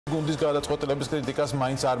გუნდის გადაწყვეტილების კრიტიკას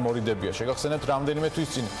მაინც არ მორიდებია. შეგახსენებთ, რამდენიმე თვის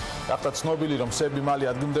წინ გახდა ცნობილი, რომ სები მალე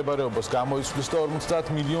ადგილმდებარეობას გამოიცვლის და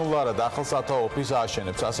 50 მილიონ ლარად ახალ სათაო ოფისს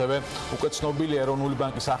ააშენებს. ასევე უკვე ცნობილი ეროვნული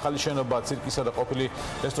ბანკის ახალი შენობა ცირკისა და ყოფილი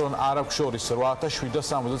რესტორან არაბს შორის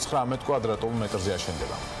 8779 კვადრატულ მეტრზე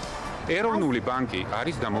აშენდება. ეროვნული ბანკი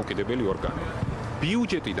არის დამოუკიდებელი ორგანო.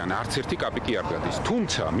 ბიუჯეტიდან არც ერთი კაპიკი არ გადის.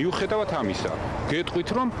 თუმცა, მიუხედავად ამისა, გეტყვით,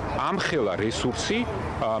 რომ ამხელა რესურსი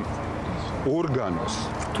ორგანოს,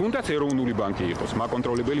 თუნდაც ეროვნული ბანკი იყოს,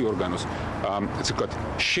 მაკონტროლებელი ორგანოს, ასე ვთქვათ,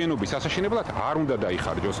 შენობის ასაშენებლად არ უნდა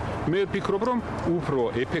დაიხარჯოს. მე ვფიქრობ, რომ უფრო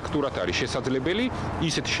ეფექტურად არის შესაძლებელი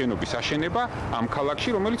ისეთი შენობის აშენება ამ ქალაქში,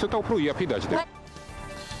 რომელიც ცოტა უფრო იაფი დაჯდება.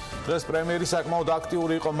 დღეს პრემიერი საკმაოდ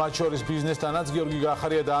აქტიური იყო მათ შორის ბიზნესთანაც. გიორგი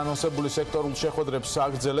გაახარია დაანონსებული სექტორულ შეხვედრებს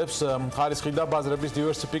აგრძელებს. ხარისხი და ბაზრების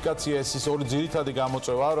დივერსიფიკაცია ეს ის ორი ძირითადი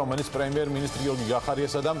გამოწვევა, რომელიც პრემიერ-მინისტრი გიორგი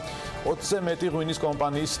გაახარიასა და 20-ზე მეტი ღვინის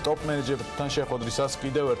კომპანიის ტოპ მენეჯერთან შეხვედრისას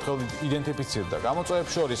კიდევ ერთხელ იდენტიფიცირდა.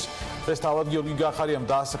 გამოწვევებს შორის დღეს თავად გიორგი გაახარიამ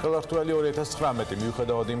დაასახელა რთველი 2019,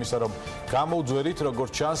 მიუხედავად იმისა, რომ გამოუძვერით,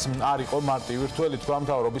 როგორც ჩანს, არ იყო მარტივი რთველი თქვა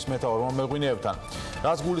მთავრობის მეთაურმა მეღვინეებთან.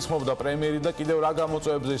 რაც გულისხმობდა პრემიერი და კიდევ რა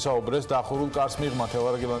გამოწვევებზე საუბრეს დახურულ კარს მიღმა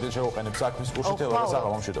თელარგილანტი შევუყენებს საქმის კურსი თელარგის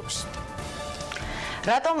აღამშვიდობის.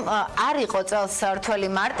 რატომ არ იყო წელს რთველი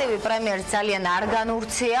მარტივი პრემიერს ძალიან არ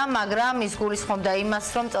განურცია, მაგრამ ის გულისხმობდა იმას,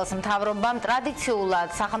 რომ წელს მთავრობამ ტრადიციულად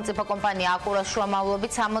სახელმწიფო კომპანია აკურას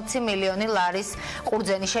შუამავლობით 60 მილიონი ლარის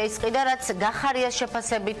ყურძენი შეისყიდა, რაც გაახარიას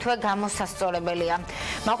შეფასებითვე გამოსასწორებელია.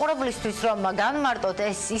 მაყურებლისთვის რომ განმარტოთ,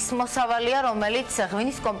 ეს ის მოსავალია, რომელიც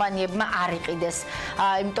ღვინის კომპანიებმა არ იყიდეს.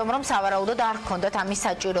 იმიტომ რომ სავარაუდოდ არ ჰქონდათ ამის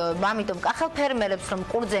საჭიროება, ამიტომ კახელ ფერმერებს რომ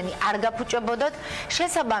ყურძენი არ გაფუჭებოდათ,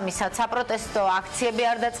 შესაბამისად საპროტესტო აქციები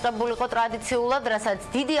არ დაწყებულიყო ტრადიციულად, რასაც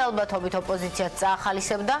დიდი ალბათობით ოპოზიციაც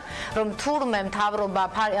წაახალისებდა, რომ თურმე მთავრობა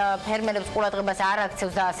ფერმერებს ყურადღებას არ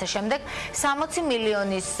აქცევს და ასე შემდეგ, 60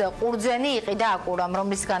 მილიონის ყურძენი იყიდა აკურამ,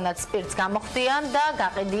 რომლისგანაც სპირტს გამოხდიან და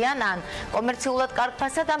გაყიდიან ან კომერციულად კარგ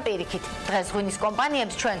ფასად, ან პირიქით. დღეს ღვინის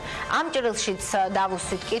კომპანიებს ჩვენ ამ ჭრილშიც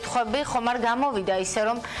დავუსვით კითხვები, ხომ არ გამოვიდა ისე,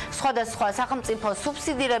 რომ სხვადასხვა სახელმწიფო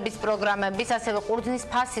სუბსიდირების პროგრამების, ასევე ყურძნის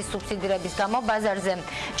ფასის სუბსიდირების გამო ბაზარზე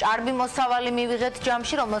ჭარბი მოსავალი მივიღეთ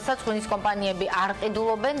ჯამში, რომელსაც ღვინის კომპანიები არ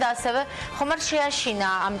ყიდულობენ და ასევე ხომ არ შეაშინა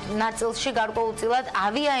ამ ნაწილში გარკვეულწილად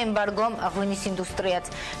ავიაემბარგომ ღვინის ინდუსტრიაც.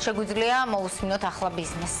 შეგვიძლია მოусმინოთ ახლა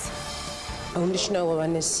ბიზნესს.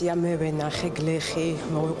 უმნიშვნელოვანესია მე ვენახე გლეხი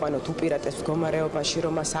მოვიყვანოთ უპირატეს მდგომარეობაში,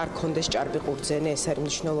 რომ მას არ ქონდეს ჭარბი ყურძენი, ეს არის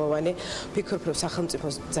მნიშვნელოვანი. ვფიქრობ, რომ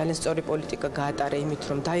სახელმწიფოს ძალიან სწორი პოლიტიკა გაატარა იმით,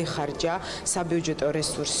 რომ დაიხარჯა საბიუჯეტო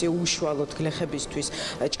რესურსი უშუალოდ გლეხებისთვის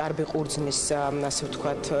ჭარბი ყურძნის, ასე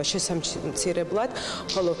ვთქვათ, შესამცირებლად,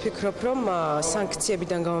 ხოლო ვფიქრობ, რომ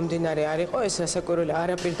სანქციებიდან გამომდინარე არ იყო ეს რასაკვირველი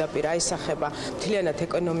არაპირდაპირ აისახება მთლიანად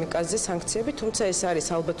ეკონომიკაზე სანქციები, თუმცა ეს არის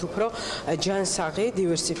ალბათ უფრო ჯანსაღი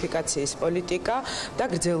დივერსიფიკაციის პოლიტიკა და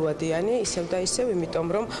გრძელვადიანი ისევ და ისევ, იმიტომ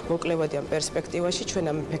რომ მოკლევადიან პერსპექტივაში ჩვენ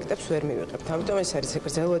ამ ეფექტებს ვერ მივიღებთ. ამიტომ ეს არის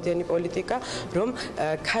გრძელვადიანი პოლიტიკა, რომ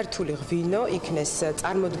ქართული ღვინო იქნეს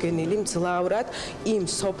წარმოდგენილი მძლავრად იმ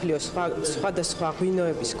სოფლიოს სხვადასხვა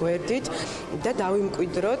ღვინოების გვერდით და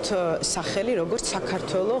დავიმკვიდროთ სახელი როგორც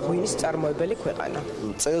საქართველოს ღვინის წარმოებელი ქვეყანა.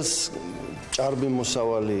 წელს ჭარბი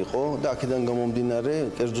მოსავალი იყო და აქედან გამომდინარე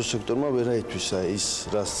კერძო სექტორმა ვერ აითვისა ის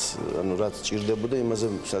რაც ჭირდებოდა, იმაზე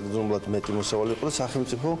სადღაც მეტი მოსავალი იყო და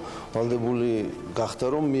სახელმწიფო ვალდებული გახდა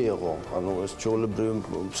რომ მიეღო. ეს ჩვეულებრივი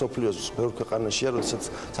სოფლიოს ბევრ ქვეყანაშია, როდესაც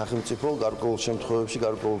სახელმწიფო გარკვეულ შემთხვევებში,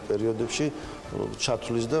 გარკვეულ პერიოდებში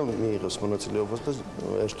ჩათვლის და მიიღოს მონაწილეობას და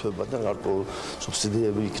ერთვება და გარკვეულ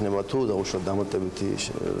სუბსიდიები იქნება თუ დაუშვათ დამატებითი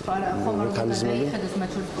მექანიზმები.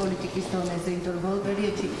 პოლიტიკის დონეზე, იმიტომ რომ ბოლო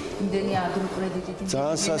პერიოდში იმდენი აგროკრედიტით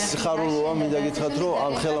ძალიან სასიხარულოა, მინდა გითხრათ, რომ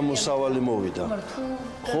ამხელა მოსავალი მოვიდა.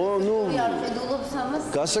 ხო, ნუ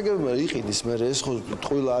გასაგებია იყიდის მე ეს ხო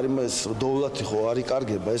ტყუილა არის დოვლათი ხო არის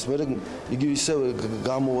კარგება, ეს მე იგი ისე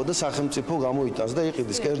გამოვა და სახელმწიფო გამოიტანს და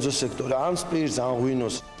იყიდის კერძო სექტორი, ან სპირტს, ან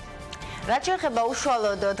ღვინოს. რაც შეეხება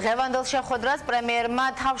უშუალოდ დღევანდელ შეხვედრას, პრემიერმა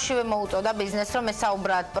თავშივე მოუწოდა ბიზნესს, რომ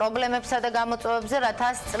ესაუბრათ პრობლემებსა და გამოწვევებზე, რათა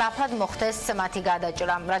სწრაფად მოხდეს მათი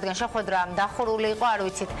გადაჭრა. რადგან შეხვედრა დახურული იყო, არ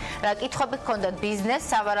ვიცით, რა კითხვები ჰქონდათ ბიზნესს,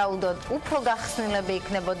 სავარაუდოდ უფრო გახსნილები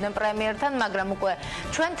იქნებოდნენ პრემიერთან, მაგრამ უკვე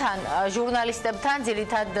ჩვენთან ჟურნალისტებთან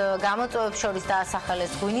ძირითად გამოწვევებს შორის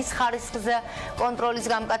დაასახელეს ღვინის ხარისხზე კონტროლის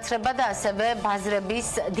გამკაცრება და ასევე ბაზრების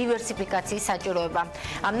დივერსიფიკაციის საჭიროება.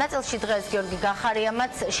 ამ ნაწილში დღეს გიორგი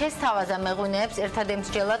გაახარიამაც შესთავაზა მეღვინეებს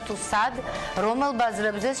ერთადემსჯელად თუ სად, რომელ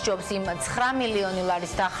ბაზრებზე სჯობს იმ 9 მილიონი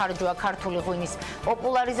ლარის დახარჯვა ქართული ღვინის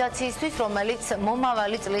პოპულარიზაციისთვის, რომელიც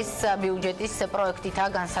მომავალი წლის ბიუჯეტის პროექტითაა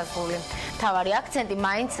განსაზღვრული. მთავარი აქცენტი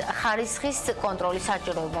მაინც ხარისხის კონტროლის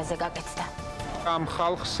საჭიროებაზე გაკეთდა. ამ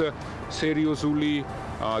ხალხს სერიოზული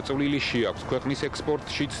წვლილი შეაქვს ქვეყნის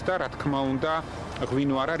ექსპორტშიც და რა თქმა უნდა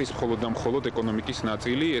ღვინო არ არის მხოლოდ და მხოლოდ ეკონომიკის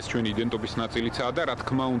ნაწილი, ეს ჩვენი იდენტობის ნაწილიცაა და რა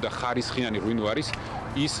თქმა უნდა ხარისხიანი ღვინო არის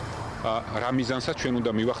ის რა მიზანსაც ჩვენ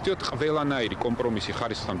უნდა მივახციოთ, ყველანაირი კომპრომისი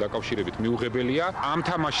ხარისხთან დაკავშირებით მიუღებელია. ამ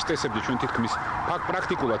თამაშის წესები ჩვენ თითქმის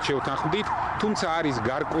პრაქტიკულად შევთანხმდით, თუმცა არის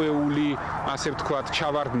გარკვეული, ასე ვთქვათ,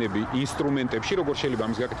 ჩავარდნები ინსტრუმენტებში, როგორ შეიძლება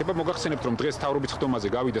ამის გაკეთება. მოგახსენებთ, რომ დღეს თავრობის ხდომაზე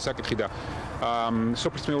გავიდა საკითხი და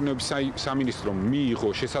სოფლის მეურნეობის სამინისტრომ მიიღო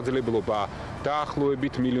შესაძლებლობა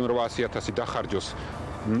დაახლოებით 1.8 მილიონ დახარჯოს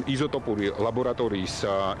იზოტოპური ლაბორატორიის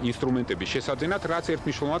ინსტრუმენტების შესაძენად, რაც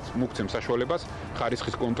ერთმნიშვნელოვნად მოგცემს საშუალებას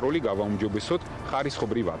ხარისხის კონტროლი გავაუმჯობესოთ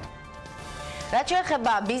ხარისხობრივად. რაც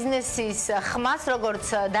შეეხება ბიზნესის ხმას, როგორც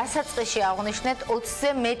დასაწყისში აღვნიშნეთ, 20-ზე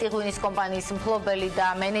მეტი ღვინის კომპანიის მფლობელი და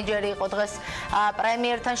მენეჯერი იყო დღეს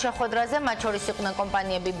პრემიერთან შეხვედრაზე, მათ შორის იყვნენ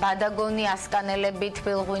კომპანიები ბადაგონი, ასკანელები,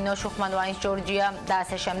 თბილღვინო, შუხმანვანის ჯორჯია და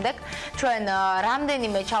ასე შემდეგ. ჩვენ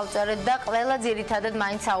რამდენიმე ჩავწერეთ და ყველა ძირითადად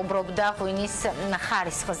მაინც საუბრობდა ღვინის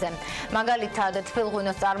ხარისხზე. მაგალითად,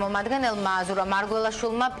 თბილღვინოს წარმომადგენელმა აზურა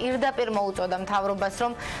მარგველაშვილმა პირდაპირ მოუწოდა მთავრობას,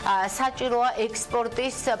 რომ საჭიროა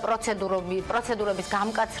ექსპორტის პროცედურების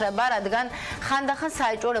გამკაცრება, რადგან ხანდახან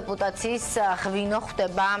საეჭვო რეპუტაციის ღვინო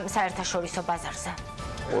ხდება საერთაშორისო ბაზარზე.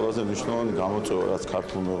 ყველაზე მნიშვნელოვანი გამოწვევა, რაც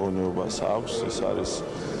ქართულ მეღვინეობას აქვს, ეს არის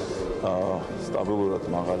სტაბილურად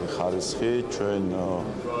მაღალი ხარისხი. ჩვენ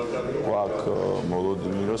გვაქვს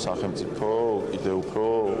მოლოდინი, რომ სახელმწიფო კიდევ უფრო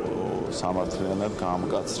სამართლიანად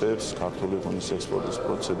გაამკაცრებს ქართული ღვინის ექსპორტის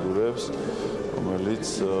პროცედურებს, რომელიც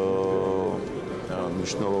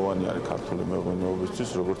მნიშვნელოვანი არის ქართული მეღვინეობისთვის,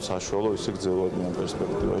 როგორც საშუალო, ისე გრძელვადიან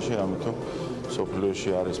პერსპექტივაში, ამიტომ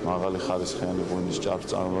სოფლიოში არის მაღალი ხარისხიანი ღვინის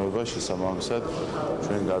ჭარბწარმოება, შესაბამისად,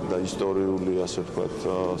 ჩვენ გარდა ისტორიული, ასე ვთქვათ,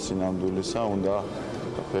 სინამდვილისა, უნდა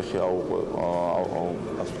ფეხი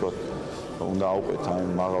უნდა აუყვეთ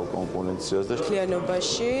ამ მაღალ კონკურენციას და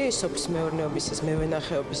მთლიანობაში სოფლის მეურნეობის ეს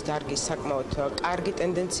მევენახეობის დარგის საკმაოდ კარგი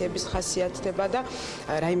ტენდენციების ხასიათდება და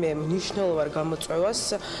რაიმე მნიშვნელოვან გამოწვევას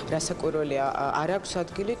რასაკვირველია არ აქვს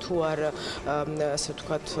ადგილი თუ არ ასე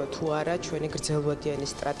ვთქვათ თუ არა ჩვენი გრძელვადიანი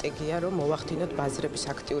სტრატეგია რომ მოვახდინოთ ბაზრების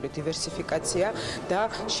აქტიური დივერსიფიკაცია და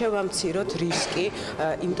შევამციროთ რისკი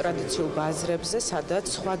იმ ტრადიციულ ბაზრებზე სადაც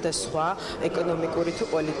სხვადასხვა ეკონომიკური თუ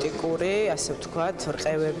პოლიტიკური ასე ვთქვათ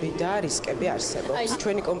რყევები და რისკები არსებობს.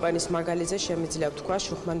 ჩვენი კომპანიის მაგალითზე შემიძლია ვთქვა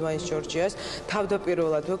შუხმანვანის ჯორჯიას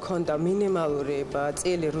თავდაპირველად ჰქონდა მინიმალური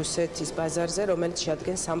წილი რუსეთის ბაზარზე, რომელიც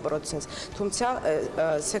შეადგენს 3%-ს. თუმცა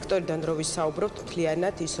სექტორიდან რო ვისაუბრობთ,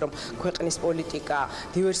 მთლიანად ის რომ ქვეყნის პოლიტიკა,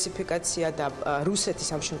 დივერსიფიკაცია და რუსეთის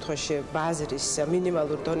ამ შემთხვევაში ბაზრის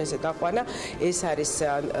მინიმალურ დონეზე დაყვანა, ეს არის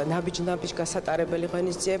ნაბიჯ გასატარებელი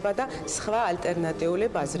ღონისძიება და სხვა ალტერნატიული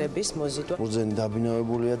ბაზრების მოზიდვა. ბურძენი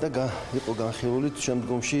დაბინავებულია და იყო განხილული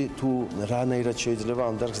შემდგომში თუ რანაირად შეიძლება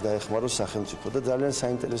ამ დარგს დაეხმაროს სახელმწიფო და ძალიან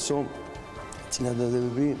საინტერესო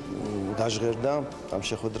წინადადებები გაჟღერდა ამ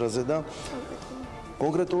შეხვედრაზე და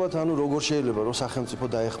კონკრეტულად ანუ როგორ შეიძლება რომ სახელმწიფო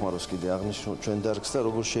დაეხმაროს კიდე აღნიშნულ ჩვენ დარგს და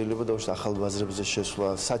როგორ შეიძლება დავუშვათ ახალ ბაზრებზე შესვლა,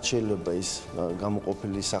 სად შეიძლება ის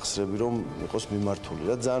გამოყოფილი სახსრები რომ იყოს მიმართული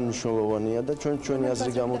რა ძალიან მნიშვნელოვანია და ჩვენი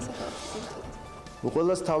აზრი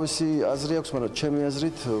ყველას თავისი აზრი აქვს, მაგრამ ჩემი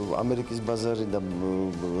აზრით ამერიკის ბაზარი და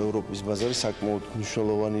ევროპის ბაზარი საკმაოდ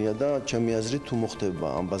მნიშვნელოვანია და ჩემი აზრით თუ მოხდება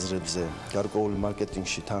ამ ბაზრებზე გარკვეული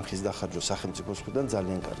მარკეტინგში თანხის დახარჯვა სახელმწიფოს მხრიდან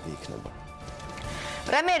ძალიან კარგი იქნება.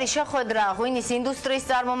 პრემიერი შეხვედრა ღვინის ინდუსტრიის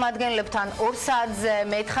წარმომადგენლებთან 2 საათზე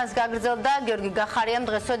მეთხანს გაგრძელდა. გიორგი გახარიამ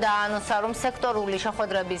დღესვე დაანონსა, რომ სექტორული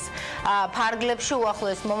შეხვედრების ფარგლებში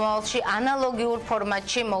უახლოეს მომავალში ანალოგიურ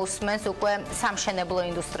ფორმატში მოусმენს უკვე სამშენებლო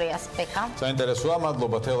ინდუსტრიას. ბექა. საინტერესოა,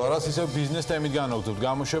 მადლობა თელარას. ისევ ბიზნეს თემით განვაგრძობთ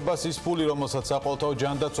გამოშვებას. ის ფული, რომელსაც საყოველთაო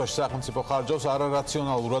ჯანდაცვაში სახელმწიფო ხარჯავს,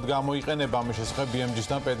 არარაციონალურად გამოიყენება. ამის შესახებ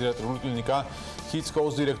BMG-სთან პედიატრიული კლინიკა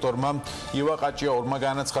ჰიცკოუს დირექტორმა ივა ყაჭიაურმა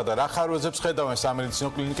განაცხადა, რა ხარვეზებს ხედავენ სამედიცინო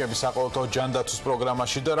კლინიკების საყოველთაო ჯანდაცვის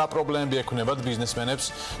პროგრამაში და რა პრობლემები ექმნებათ ბიზნესმენებს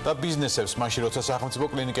და ბიზნესებს, მაშინ როცა სახელმწიფო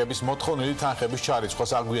კლინიკების მოთხოვნილი თანხების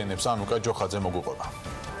ჩარიცხვას აგვიანებს. ანუკა ჯოხაძე მოგუყვება.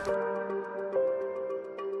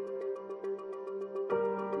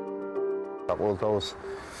 საყოველთაოს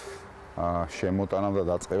შემოტანამ და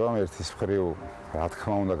დაწყებამ ერთის მხრივ, რა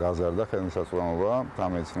თქმა უნდა, გაზარდა ხელმისაწვდომობა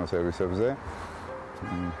სამედიცინო სერვისებზე.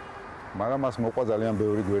 მაგრამ მას მოყვა ძალიან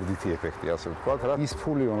ბევრი გვერდითი ეფექტი, ასე ვთქვათ, რა ის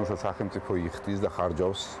ფული, რომელსაც სახელმწიფო იხდის და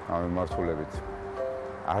ხარჯავს ამ მიმართულებით,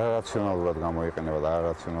 არარაციონალურად გამოიყენება და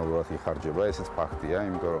არარაციონალურად იხარჯება, ესეც ფაქტია,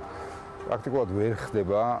 იმიტომ რომ პრაქტიკულად ვერ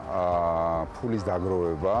ხდება ფულის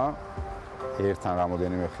დაგროვება ერთთან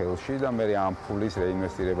რამოდენიმე ხელში და მე ამ ფულის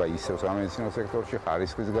რეინვესტირება ისევ სამედიცინო სექტორში,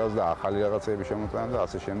 ხარისხის გაზ და ახალი რაღაცების შემოტანა და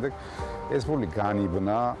ასე შემდეგ. ეს ფული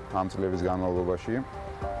განიბნა ამ წლების განმავლობაში,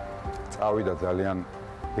 წავიდა ძალიან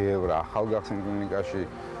ბევრ ახალგაზრდა კლინიკაში,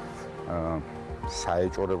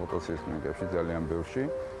 საეჭვო რეპუტაციის კლინიკებში ძალიან ბევრში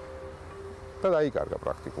და დაიკარგა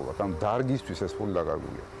პრაქტიკულად. ანუ დარგისთვის ეს ფული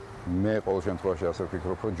დაკარგულია. მე ყოველ შემთხვევაში ასე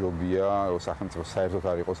ვფიქრობ, რომ ჯობია სახელმწიფო საერთოდ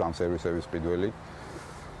არ იყოს ამ სერვისების ყიდველი.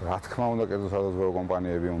 რა თქმა უნდა, კერძო საზღვაო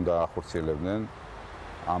კომპანიები უნდა ახორციელებდნენ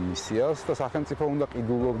ამ მისიას და სახელმწიფო უნდა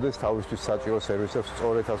ყიდულობდეს თავისთვის საჭირო სერვისებს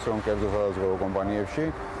სწორედაც რომ კერძო საზღვაო კომპანიებში,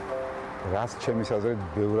 რაც ჩემის აზრით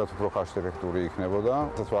ბევრად უფრო ხარჯ-ეფექტური იქნებოდა.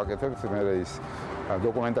 რასაც ვაკეთებთ, მე ის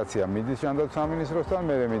დოკუმენტაცია მიდის ჯანდაცვის სამინისტროსთან,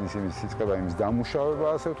 მე მიდის იმის იწყება იმის დამუშავება,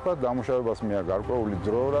 ასე ვთქვათ, დამუშავებას მეა გარკვეული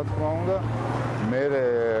დრო, რა თქმა უნდა. მე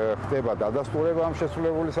ხდება დადასტურება ამ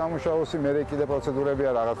შესრულებული სამუშაოსი, მე კიდე პროცედურებია,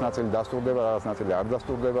 რაღაც ნაწილი დასტურდება, რაღაც ნაწილი არ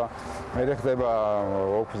დასტურდება. მე ხდება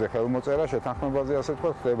ოქროზე ხელმოწერა, შეთანხმებაზე, ასე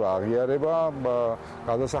ვთქვათ, ხდება აღიარება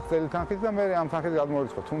გადასახდელი თანხით და მე ამ თანხით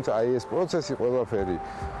გადმოვირიცხავ. თუმცა აი ეს პროცესი ყველაფერი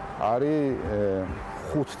არის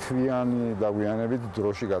 5 თვიანი დაგვიანებით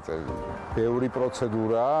დროში გაწერილი. ბევრი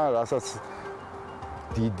პროცედურაა, რასაც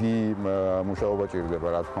დიდი მუშაობა ჭირდება,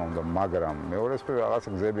 რა თქმა უნდა, მაგრამ მეორესფერ რაღაც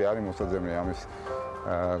გზები არის მოსაძებნი ამის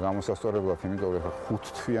გამოსასწორებლად, იმიტომ რომ 5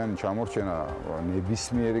 თვიანი ჩამორჩენა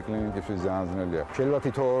ნებისმიერი კლინიკისთვის ძალიან ძნელია. შეიძლება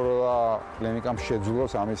თითოეულ კლინიკამ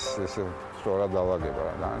შეძლოს ამის სწორად დაალაგება.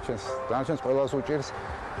 დანარჩენს ყველას უჭირს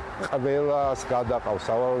ყველას გადაყავს,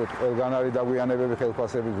 სავარაუდოდ ყველგან არის დაგვიანებები,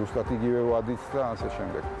 ხელფასები ზუსტად იგივე ვადით და ასე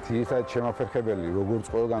შემდეგ. ძირითადად შემაფერხებელი, როგორც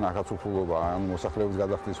ყველგან ახაც უფულობა, ან მოსახლეობის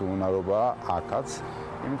გადახდის უნარობაა აქაც,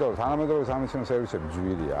 იმიტომ რომ თანამედროვე სამედიცინო სერვისები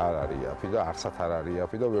ძვირი არ არის იაფი და არცად არ არის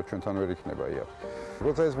იაფი და ვერ ჩვენთან ვერ იქნება იაფი.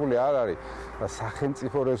 როცა ეს ფული არ არის და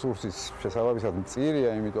სახელმწიფო რესურსის შესაბამისად მწირია,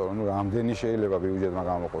 იმიტომ რომ რამდენი შეიძლება ბიუჯეტმა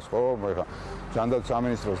გამოყოს, ხო? ეხლა ჯანდაცვის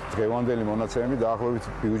სამინისტროს დღევანდელი მონაცემები დაახლოებით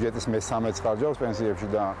ბიუჯეტის მე-13-ს ხარჯავს პენსიებში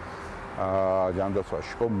და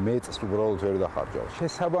ჯანდაცვაში, ხო, მეწს უბრალოდ ვერ დახარჯავს.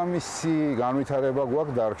 შესაბამისი განვითარება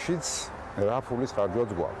გვაქვს დარგშიც, რა ფულის ხარჯვაც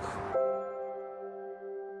გვაქვს.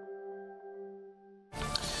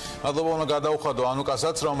 მადლობა უნდა გადაუხადო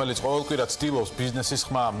ანუკასაც, რომელიც ყოველკვირა ცდილობს ბიზნესის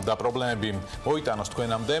ხმა და პრობლემები მოიტანოს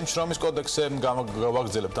თქვენამდე. შრომის კოდექსზე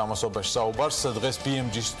გავაგრძელებთ ამასობაში საუბარს. დღეს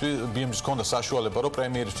BMG-ს ჰქონდა საშუალება, რომ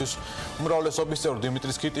პრემიერისთვის უმრავლესობის წევრი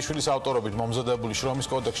დიმიტრი სკიტიშვილის ავტორობით მომზადებული შრომის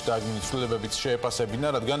კოდექსში დაგმილი ცვლილებებით შეეფასებინა,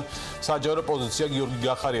 რადგან საჯარო პოზიცია გიორგი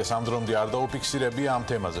გახარიას ამ დრომდე არ დაუფიქსირებია ამ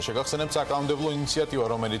თემაზე. შეგახსენებთ საკანონმდებლო ინიციატივა,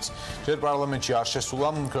 რომელიც ჯერ პარლამენტში არ შესულა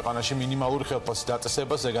ქვეყანაში მინიმალური ხელფასის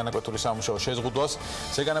დაწესებას, ზეგანაკვეთური სამუშაო შეზღუდვას,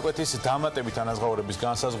 ზეგანაკვეთის დამატებით ანაზღაურების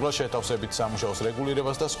განსაზღვრას, შეთავსებით სამუშაოს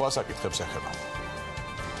რეგულირებას და სხვა საკითხებს ეხება.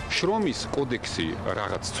 შრომის კოდექსი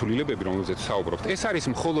რაღაც ცვლილებები, რომელზეც საუბრობთ, ეს არის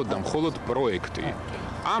მხოლოდ და მხოლოდ პროექტი.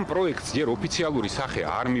 ამ პროექტს ჯერ ოფიციალური სახე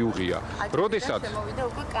არ მიუღია. როდესაც მოვიდა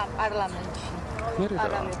უკვე პარლამენტში.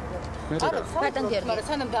 მაგრამ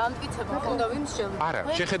სანამ დაამტკიცება, უნდა ვიმსჯელო. არა,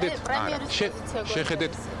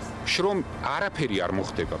 შეხედეთ შრომ არაფერი არ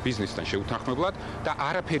მოხდება ბიზნესთან შეუთანხმებლად და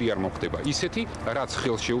არაფერი არ მოხდება ისეთი, რაც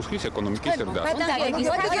ხელს შეუხლის ეკონომიკის ზრდას.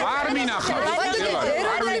 არ მინახავთ.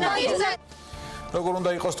 როგორ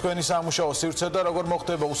უნდა იყოს თქვენი სამუშაო სივრცე და როგორ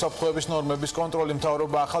მოხდება უსაფრთხოების ნორმების კონტროლი?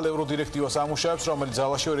 მთავრობა ახალ ევროდირექტივას ამუშავებს, რომელიც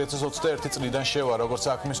ძალაში 2021 წლიდან შევა, როგორც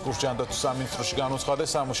საქმის კურსი ჯანდაცვის სამინისტროში განუცხადეს,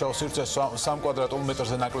 სამუშაო სივრცე 3 კვადრატულ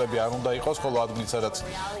მეტრზე ნაკლები არ უნდა იყოს, ხოლო ადგილი, სადაც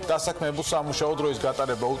დასაქმებულ სამუშაო დროის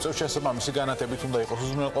გატარება უწევს, შესაბამისი განათებით უნდა იყოს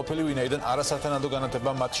უზრუნველყოფილი, ვინაიდან არასათანადო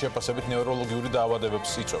განათება მათი შეფასებით ნევროლოგიური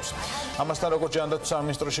დაავადებებს იწვევს. ამასთან, როგორც ჯანდაცვის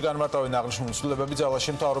სამინისტროში განმარტავენ აღნიშნული ცვლილებები,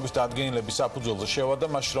 ძალაში მთავრობის დადგენილების საფუძველზე შევა და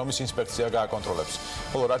მას შრომის ინსპექცია გააკონტროლებს.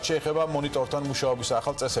 ხოლო რაც შეეხება მონიტორთან მუშაობის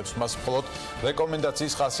ახალ წესებს, მას მხოლოდ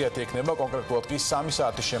რეკომენდაციის ხასიათი ექნება, კონკრეტულად კი 3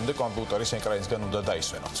 საათის შემდეგ კომპიუტერის ეკრანისგან უნდა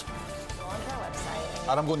დაისვენოთ.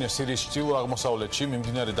 არ მგონია სირიის ჩრდილო-აღმოსავლეთში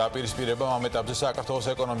მიმდინარე დაპირისპირება ამ ეტაპზე საქართველოს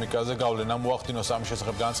ეკონომიკაზე გავლენა მოახდინოს. ამის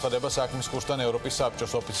შესახებ განცხადება საქმის კურსთან ევროპის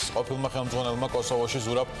საბჭოს ოფისის ყოფილმა ხელმძღვანელმა კოსოვოში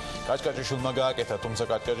ზურაბ კაჭკაჭიშვილმა გააკეთა, თუმცა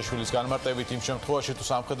კაჭკაჭიშვილის განმარტებით იმ შემთხვევაში თუ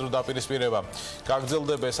სამხედრო დაპირისპირება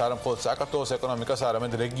გაგრძელდება, ეს არა მხოლოდ საქართველოს ეკონომიკას,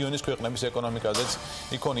 არამედ რეგიონის ქვეყნების ეკონომიკაზეც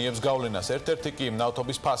იქონიებს გავლენას. ერთ-ერთი კი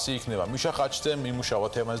ნავთობის ფასი იქნება. მიშა ხაჩძე მიმუშავა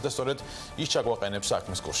თემაზე და სწორედ ის ჩაგვაყენებს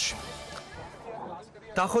საქმის კურსში.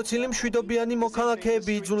 დახოცილი მშვიდობიანი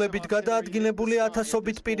მოქალაქეები იძულებით გადაადგილებული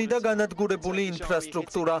ათასობით პირი და განადგურებული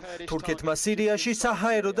ინფრასტრუქტურა. თურქეთმა სირიაში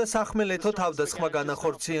საჰაერო და სახმელეთო თავდასხმა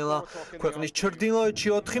განახორციელა. ქვეყნის ჩრდილოეთში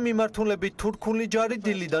 4 მიმართულებით თურქული ჯარი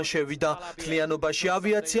დილიდან შევიდა. მთლიანობაში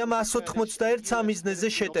ავიაციამ 181 სამიზნეზე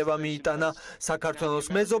შეტევა მიიტანა. საქართველოს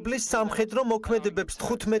მეზობლის სამხედრო მოქმედებებს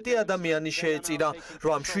 15 ადამიანი შეეწირა.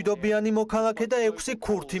 8 მშვიდობიანი მოქალაქე და 6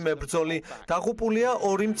 ქურთი მებრძოლი. დაღუპულია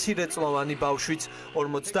 2 მცირეწლოვანი ბავშვიც.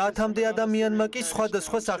 50-მდე ადამიანმა კი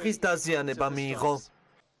სხვადასხვა სახის დაზიანება მიიღო.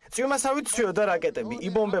 წვიმასავით ცვიოდა რაკეტები,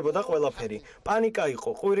 იბომბებოდა ყველაფერი. პანიკა იყო,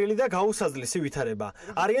 ყვირილი და გაუსაზლისი ვითარება.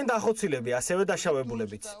 არიან დახოცილები, ასევე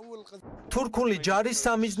დაშავებულებიც. თურქული ჯარის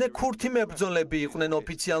სამიზნე ქურთი მებრძოლები იყვნენ.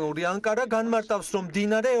 ოფიციალური ანკარა განმარტავს, რომ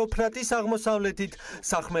მდინარე ეუფრატის აღმოსავლეთით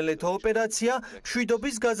სახმელეთო ოპერაცია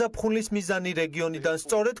მშვიდობის გაზაფხულის მიზანი რეგიონიდან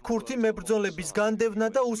სწორედ ქურთი მებრძოლების განდევნა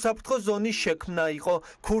და უსაფრთხო ზონის შექმნა იყო.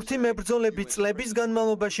 ქურთი მებრძოლები წლების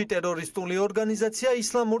განმავლობაში ტერორისტული ორგანიზაცია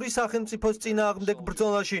ისლამური სახელმწიფოს წინააღმდეგ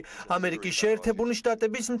ბრძოლაში ამერიკის შეერთებული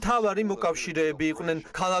შტატების მთავარი მოკავშირეები იყვნენ.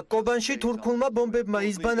 ქალაქ კობანში თურქულმა ბომბებმა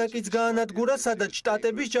ის ბანაკიც გაანადგურა, სადაც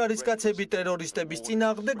შტატების ჯარისკაცები ტერორისტების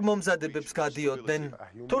წინააღმდეგ მომზადებებს გადიოდნენ.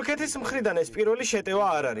 თურქეთის მხრიდან ეს პირველი შეტევა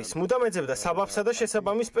არ არის. მუდამ ეძებდა საბაბსა და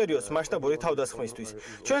შესაბამის პერიოდს მასშტაბური თავდასხმისთვის.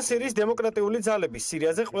 ჩვენ სირიის დემოკრატიული ძალების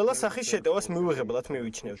სირიაზე ყველა სახის შეტევას მიუღებლად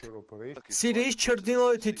მივიჩნევთ. სირიის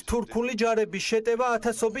ჩრდილოეთით თურქული ჯარების შეტევა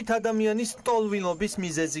ათასობით ადამიანის ტოლვილობის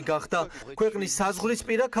მიზეზი გახდა. ქვეყნის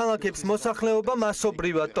საზღვრისპირა ქალაქებს მოსახლეობა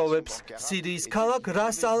მასობრივად ტოვებს. სირიის ქალაქ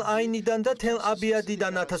რას ალ-აინიდან და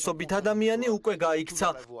თელ-აბიადიდან ათასობით ადამიანი უკვე გაიქცა.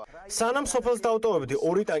 სანამ სოფელს დავტოვებდი,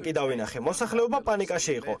 2 ტანკი დავინახე. მოსახლეობა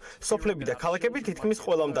პანიკაში იყო. სოფლები და ქალაქები თითქმის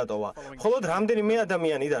ყველამ დატოვა. მხოლოდ რამდენიმე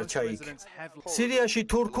ადამიანი დარჩა იქ. სირიაში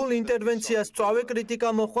თურქულ ინტერვენციას სწავე კრიტიკა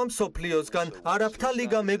მოჰყვა მსოფლიოსგან. არაბთა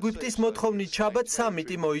ლიგამ ეგვიპტის მოთხოვნით შაბათ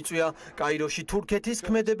სამიტი მოიწვია. კაიროში თურქეთის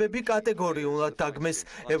ქმედებები კატეგორიულად დაგმეს.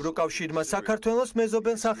 ევროკავშირმა საქართველოს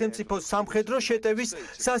მეზობელ სახელმწიფოს სამხედრო შეტევის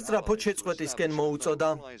სასწრაფო შეწყვეტისკენ მოუწოდა.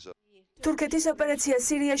 თურქეთის ოპერაცია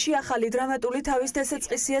სირიაში ახალი დრამატული თავის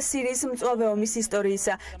დასაწყისია სირიის მწვავე ომის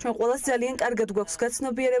ისტორიისა. ჩვენ ყველას ძალიან კარგად გვაქვს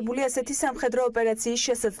გაცნობიერებული ასეთი სამხედრო ოპერაციის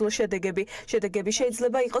შესაძლო შედეგები. შედეგები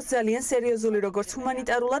შეიძლება იყოს ძალიან სერიოზული როგორც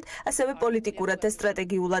ჰუმანიტარულად, ასევე პოლიტიკურად და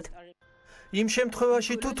სტრატეგიულად. იმ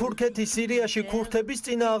შემთხვევაში თუ თურქეთი სირიაში ქურთების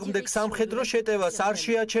წინააღმდეგ სამხედრო შეტევას არ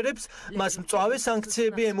შეაჩერებს, მას მწვავე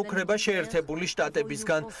სანქციები ემუქრება შეერთებული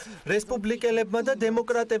შტატებისგან. რესპუბლიკელებმა და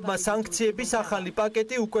დემოკრატებმა სანქციების ახალი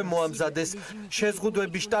პაკეტი უკვე მოამზადეს.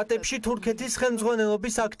 შეზღუდვები შტატებში თურქეთის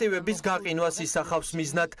ხელმძღვანელობის აქტივების გაყინვას ისახავს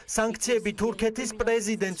მიზნად. სანქციები თურქეთის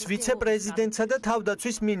პრეზიდენტს, ვიცე-პრეზიდენტსა და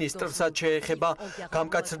თავდაცვის მინისტრსაც შეეხება.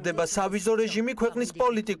 გამკაცრდება სავიზო რეჟიმი ქვეყნის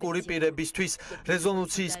პოლიტიკური პირებისთვის.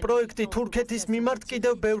 რეზოლუციის პროექტი თურქეთის მიმართ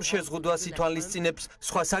კიდევ ბევრ შეზღუდვას ითვალისწინებს.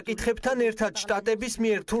 სხვა საკითხებთან ერთად შტატების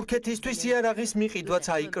მიერ თურქეთისთვის იარაღის მიყიდვაც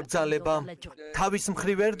აიკრძალება. თავის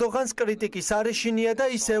მხრივ ერდოღანს კრიტიკის არ ეშინია და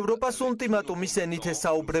ის ევროპას ულტიმატუმის ენით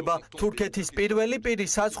ესაუბრება. თურქეთის პირველი პირი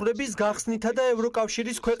საზღვრების გახსნითა და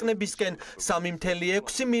ევროკავშირის ქვეყნებისკენ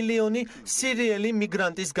 3,6 მილიონი სირიელი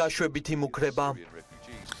მიგრანტის გაშვებით იმუქრება.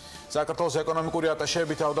 საქართველოს ეკონომიკური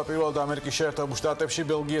ატაშეები თავდაპირველად ამერიკის შეერთებულ შტატებში,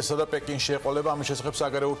 ბელგიასა და პეკინში ეყოლება. ამის შესახებ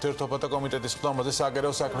საგარეო ურთიერთობათა კომიტეტის ხდომაზე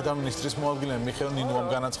საგარეო საქმეთა მინისტრის მოადგილე მიხეილ ნინუამ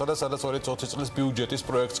განაცხადა, სადაც 2020 წლის ბიუჯეტის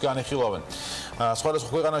პროექტს განიხილავენ. სხვადასხვა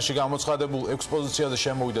ქვეყანაში გამოცხადებულ 6 პოზიციაზე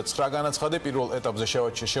შემოვიდა 9 განაცხადი. პირველ ეტაპზე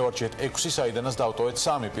შევარჩიეთ 6, საიდანაც დავტოვეთ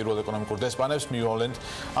 3. პირველ ეკონომიკურ დესპანებს მივავლენთ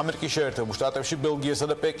ამერიკის შეერთებულ შტატებში, ბელგიასა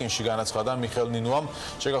და პეკინში განაცხადა მიხეილ ნინუამ.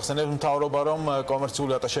 შეგახსენებთ მთავრობა, რომ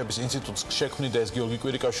კომერციული ატაშეების ინსტიტუტს შექმნიდა ეს გიორგი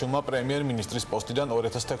კვირიკაშვილმა პრემიერ-მინისტრის პოსტიდან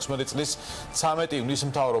 2016 წლის 13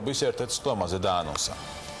 ივნისს მთავრობის ერთ-ერთ სხდომაზე დაანონსა.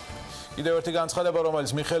 კიდევ ერთი განცხადება,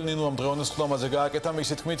 რომელიც მიხეილ ნინუამ დღევანდელ სხდომაზე გააკეთა,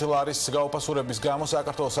 მისი თქმით, ლარის გაუფასურების გამო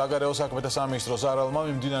საქართველოს საგარეო საქმეთა სამინისტროს არალმა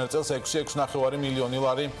მიმდინარე წელს 6,9 მილიონი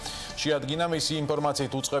ლარი შეადგინა. მისი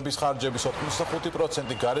ინფორმაციით უწყების ხარჯების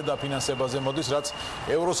 85% გარე დაფინანსებაზე მოდის, რაც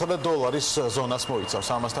ევროსა და დოლარის ზონას მოიცავს.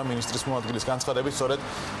 ამასთან მინისტრის მოადგილის განცხადებით, სწორედ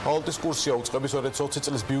ვალუტის კურსია უწყების 2020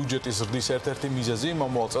 წლის ბიუჯეტის ზრდის ერთ-ერთი მიზეზი.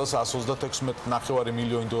 მომავალ წელს 136,9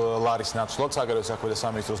 მილიონი ლარის ნაცვლად საგარეო საქმეთა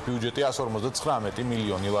სამინისტროს ბიუჯეტი 159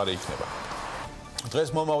 მილიონი ლარი იქნება. დღეს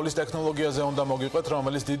მომავლის ტექნოლოგიაზე უნდა მოგიყვეთ,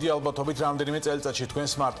 რომელიც დიდი ალბათობით რამდენიმე წელიწადში თქვენ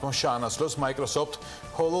სმარტფონს შეანაცვლოს. Microsoft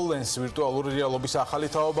HoloLens ვირტუალური რეალობის ახალი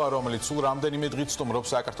თაობა, რომელიც სულ რამდენიმე დღით სტუმრობს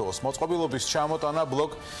საქართველოს. მოწყობილობის ჩამოტანა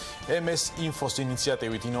ბლოგ MS Infos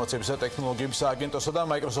ინიციატივით ინოვაციებისა და ტექნოლოგიების სააგენტოსა და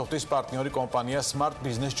Microsoft-ის პარტნიორი კომპანია Smart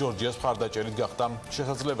Business Georgia-ს მხარდაჭერით გახდა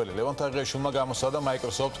შესაძლებელი. ლევან თაღიაშვილმა გამოსცადა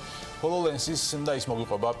Microsoft HoloLens-ის და ის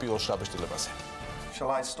მოგიყვება პირველ შტაბ-შტილებაზე. Shall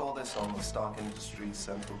I store this on the Stark Industries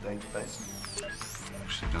central database?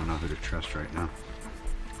 Actually, don't know who to trust right now.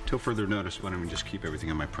 Till further notice, why don't we just keep everything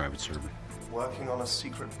on my private server? Working on a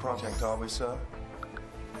secret project, are we, sir?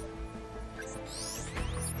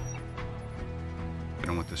 I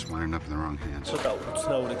don't want this winding up in the wrong hands. ცოტა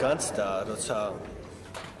უცნაური განცდა, როცა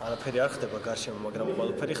არაფერი არ ხდება გარშემო, მაგრამ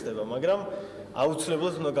ყველაფერი ხდება, მაგრამ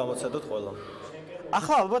აუცილებლად უნდა გამოცადოთ ყველამ.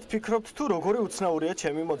 ახლა ალბათ ფიქრობთ თუ როგორი უცნაურია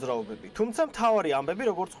ჩემი მოძრაობები, თუმცა მთავარი ამბები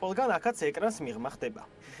როგორც ყველგან აქაც ეკრანს მიღმა ხდება.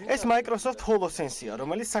 ეს Microsoft HoloSense-ია,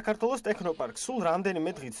 რომელიც საქართველოს ტექნოპარკს სულ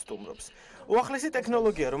რამდენიმე დღით სტუმრობს. უახლესი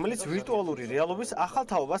ტექნოლოგია, რომელიც ვირტუალური რეალობის ახალ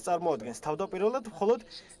თაობას წარმოადგენს, თავდაპირველად მხოლოდ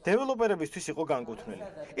დეველოპერებისთვის იყო განკუთვნილი.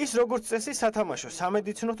 ის როგორც წესი სათამაშო,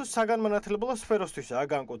 სამედიცინო თუ საგანმანათლებლო სფეროსთვისაა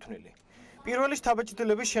განკუთვნილი. Pirvelis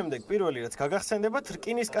თავდაჭდილების შემდეგ პირველი რაც გაგახსენდებათ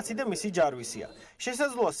რკინისკაცი და მისი ჯარვისია.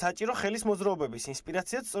 შესაძლოა საჭირო ხელის მოძრაობების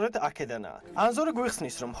ინსპირაციაც სწორედ აქედანაა. ანზორი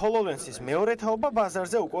გვიხსნის, რომ HoloLens-ის მეორე თაობა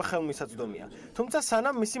ბაზარზე უკვე ხელმისაწვდომია. თუმცა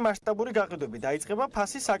სანამ მისი მასშტაბური გაყიდვები დაიწყება,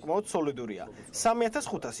 ფასი საკმაოდ სოლიდურია.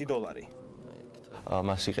 $3,500.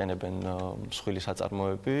 მას იყენებენ მსხვილი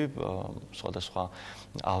საწარმოები, სხვადასხვა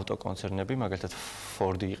ავტოკონცერნები, მაგალითად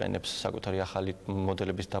Ford იყენებს საკუთარი ახალი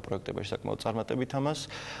მოდელების დაპროექტებაში საკმაოდ წარმატებით ამას.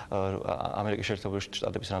 ამერიკის შეერთებული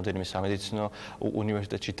შტატების რამდენიმე სამედიცინო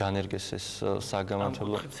უნივერსიტეტში დანერგეს ეს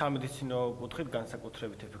საგამართლებლო. სამედიცინო კუთხით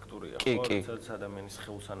განსაკუთრებით ეფექტურია, როდესაც ადამიანის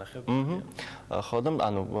ხელს ანახებ. ხო და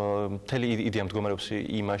ანუ მთელი იდეა მდგომარეობს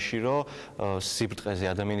იმაში, რომ სიბრტყეზე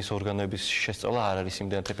ადამიანის ორგანოების შესწავლა არ არის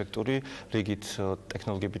იმდენად ეფექტური, რიგით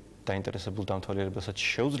ტექნოლოგიებით დაინტერესებულ დამთვალიერებელსაც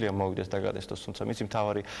შეუძლია მოვიდეს და გადასცეს, თუმცა მისი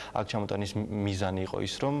მთავარი აქ ჩამოტანის მიზანი იყო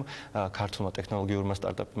ის, რომ ქართულმა ტექნოლოგიურმა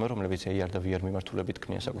სტარტაპებმა, რომლებიც AR და VR მიმართულებით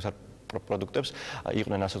ქმნიან საკუთარ პროდუქტებს,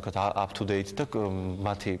 იყვნენ ასე ვთქვათ up to date და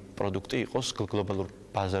მათი პროდუქტი იყოს გლობალურ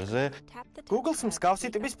ბაზარზე. Google-ს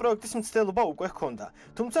მსგავსი ტიპის პროექტის მცდელობა უკვე ჰქონდა,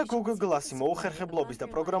 თუმცა Google Glass-ი მოუხერხებლობის და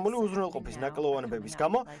პროგრამული უზრუნველყოფის ნაკლოვანებების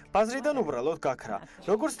გამო ბაზრიდან უბრალოდ გაქრა.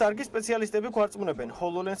 როგორც დარგი სპეციალისტები გვარწმუნებენ,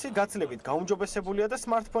 HoloLens-ი გაცილებით გაუმჯობესებულია და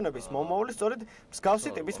smartphone-ების მომავალი სწორედ მსგავსი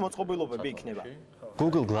ტიპის მოწყობილობები იქნება.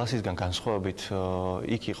 Google Glass-ისგან განსხვავებით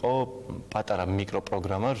იქ იყო პატარა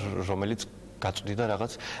მიკროპროგრამა, რომელიც გაწვდიდა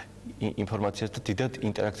რაღაც ინფორმაციას და დიდად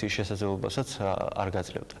ინტერაქციის შესაძლებლობასაც არ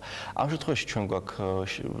გაძლევდა. ამ შემთხვევაში ჩვენ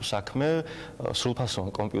გვაქვს საქმე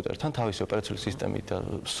სრულფასოვან კომპიუტერთან, თავისი ოპერაციული სისტემით და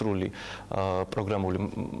სრული პროგრამული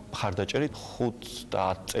მხარდაჭერით 5 და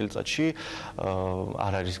 10 წელიწადში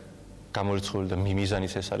არ არის გამორიცხული და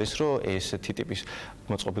მიზანიც ეს არის, რომ ესეთი ტიპის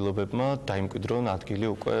მოწყობილობებმა დაიმკვიდრონ ადგილი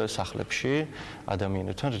უკვე სახლებში,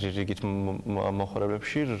 ადამიანებთან რიგით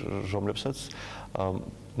მოხარებლებში, რომლებსაც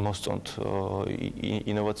მოსწონთ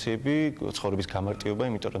ინოვაციები, ცხოვრების გამარტივება,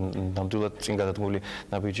 იმიტომ რომ ნამდვილად წინ გადადგმული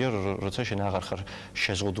ნაბიჯია, როცა შენ აღარ ხარ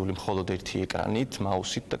შეზღუდული მხოლოდ ერთი ეკრანით,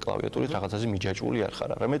 მაუსით და კლავიატურით, რაღაცაზე მიჯაჭვული არ ხარ.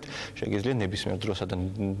 არამედ შეგიძლია ნებისმიერ დროსა და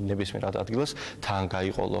ნებისმიერ ადგილას თან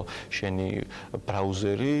გაიყოლო შენი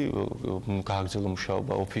ბრაუზერი, გააგრძელო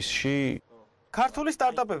მუშაობა ოფისში. ქართული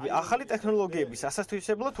სტარტაპები ახალი ტექნოლოგიების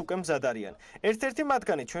ასათვისებლად უკვე მზად არიან. ერთ-ერთი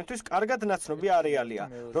მათგანი ჩვენთვის კარგად ნაცნობი არეალია,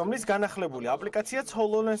 რომლის განახლებული აპლიკაციაც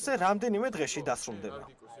HoloLens-ზე რამდენიმე დღეში დასრულდება.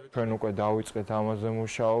 ჩვენ უკვე დავიწყეთ ამაზე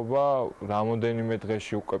მუშაობა, რამოდენიმე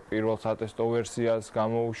დღეში უკვე პირველ სატესტო ვერსიას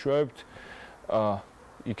გამოუშვებთ.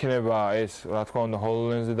 იქნება ეს, რა თქმა უნდა,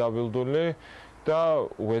 HoloLens-ზე დაბილდული და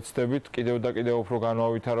ვეცდებით კიდევ და კიდევ უფრო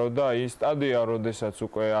განვავითაროთ და ის სტადია, როდესაც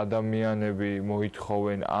უკვე ადამიანები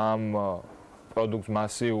მოითხოვენ ამ პროდუქტს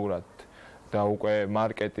მასიურად და უკვე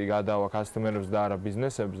მარკეტი გადავა კასტომერებს და არა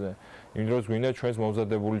ბიზნესებზე, იმ დროს გვინდა ჩვენს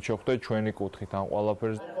მომზადებული შეხვდეთ ჩვენი კუთხით ამ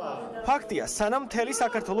ყველაფერს. ფაქტია, სანამ მთელი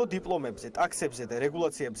საქართველოს დიპლომებზე, ტაქსებზე და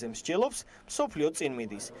რეგულაციებზე მსჯელობს, მსოფლიო წინ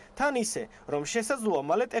მიდის. თან ისე, რომ შესაძლოა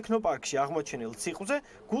მალე ტექნოპარკში აღმოჩენილ ციყვზე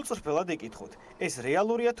გულწრფელად იკითხოთ, ეს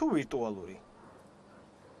რეალურია თუ ვირტუალური.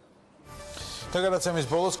 თეგადაცემის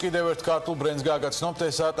ბოლოს კიდევ ერთ ქართულ ბრენდს გაგაცნობთ,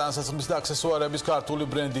 ესაა ტანსაცმლის და აქსესუარების ქართული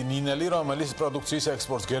ბრენდი ნინელი, რომელიც პროდუქციის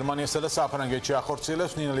ექსპორტს გერმანიასა და საფრანგეთში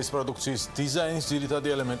ახორციელებს. ნინელის პროდუქციის დიზაინის ძირითადი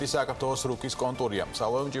ელემენტი საქართველოს რუკის კონტურია.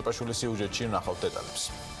 სალვე ჭიპაშვილის სიუჟეტში ნახავთ დეტალებს.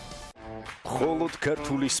 მხოლოდ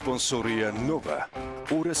ქართული სპონსორია ნოვა,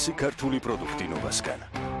 200 ქართული პროდუქტი ნოვასგან.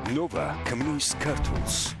 ნოვა ქმნის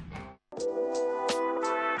ქართულს.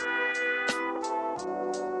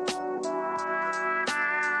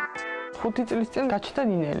 5 წლის წინ გაჩნდა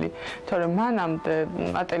ნინელი, თორემ მანამდე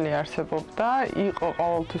ატელიე არსებობდა, იყო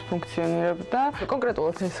ყოველთვის ფუნქციონირებდა.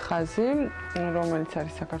 კონკრეტულად ეს ხაზი, რომელიც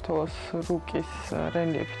არის საქართველოს რუკის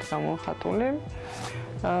რელიეფით გამოხატული,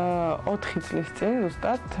 4 წლის წინ,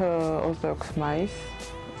 ზუსტად 26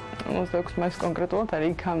 მაისს კონკრეტულად არის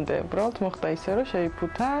იქამდე, უბრალოდ მოხდა ისე, რომ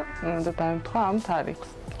შეიფუთა და დაემთხვა ამ თარიღს.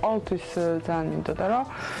 ყოველთვის ძალიან მინდოდა, რომ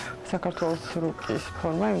საქართველოს რუკის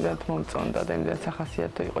ფორმა იმდენად მომწონდა და იმდენად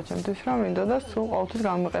სახასიათო იყო ჩემთვის, რომ მინდოდა სულ ყოველთვის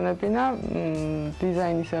გამოიყენებინა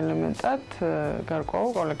დიზაინის ელემენტად გარკვეულ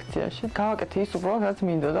კოლექციაში. გავაკეთე ის უბრალოდ რაც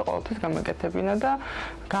მინდოდა ყოველთვის გამეკეთებინა და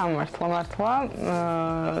გამართლა,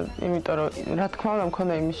 იმიტომ რომ რა თქმა უნდა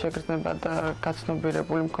მქონდა იმის შეგრძნება და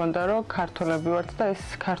გაცნობიერებული მქონდა, რომ ქართველები ვართ და ეს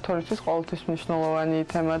ქართველისთვის ყოველთვის მნიშვნელოვანი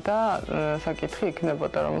თემა და საკითხი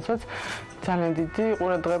იქნებოდა, რომელსაც ძალიან დიდი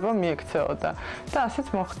ყურადღება მიექცეოდა და ასეც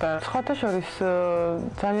მოხდა. სხვათა შორის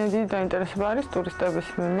ძალიან დიდი დაინტერესება არის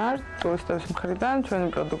ტურისტების მხრიდან ჩვენი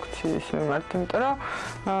პროდუქციის მიმართ, იმიტომ რომ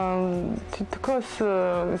თითქოს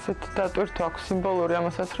ესეთი დატვირთვა აქვს სიმბოლური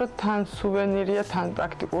ამასაც, რომ თან სუვენირია, თან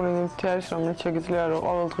პრაქტიკული ნივთი არის, რომელიც შეგიძლია რომ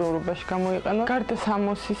ყოველდღიურობაში გამოიყენო. გარდა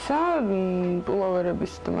სამოსისა,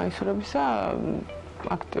 პულოვერების და მაისურებისა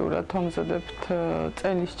აქტიურად ვამზადებთ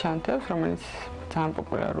წელის ჩანთებს, რომელიც ძალიან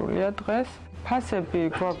პოპულარულია დღეს. ფასები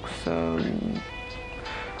გვაქვს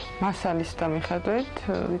მასალის მიხედვით,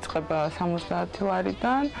 იწყება 70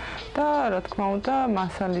 ლარიდან და რა თქმა უნდა,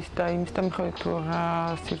 მასალის და იმის მიხედვით თუ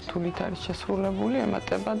რა სირთულით არის შესრულებული,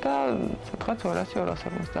 ემატება და სადღაც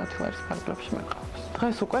 200-250 ლარის ფარგლებში მეყავს.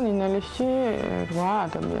 დღეს უკვე ნინელიში 8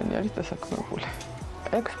 ადამიანი არის დასაქმებული.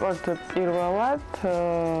 ექსპორტ პირველად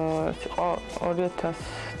იყო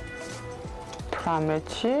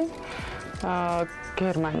 2018-ში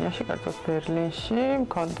გერმანიაში, კერძოდ ბერლინში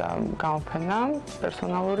მქონდა გამოფენა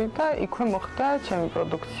პერსონალური და იქვე მოხდა ჩემი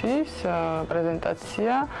პროდუქციის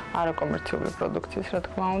პრეზენტაცია, არაკომერციული პროდუქციის, რა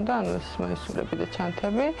თქმა უნდა, ანუ მაისურები და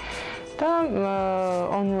ჩანთები და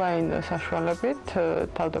ონლაინ საშუალებით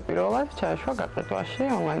თავდაპირველად ჩაეშვა გაყიდვაში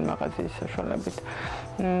ონლაინ მაღაზიის საშუალებით.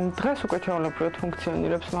 დღეს უკვე ჩვეულებრივად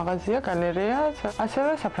ფუნქციონირებს მაღაზია, გალერეა,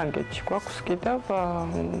 ასევე საფრანგეთში გვაქვს კიდევ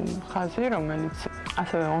ხაზი, რომელიც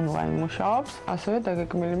ასევე ონლაინ მუშაობს, ასევე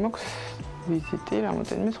დაგეგმილი მაქვს ვიზიტი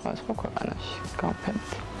რამოდენიმე სხვადასხვა ქვეყანაში გამოფენით.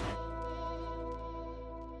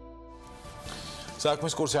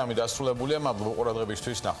 საქმის კურსი ამით დასრულებულია, მადლობა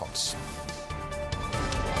ყურადღებისთვის, ნახვამდის.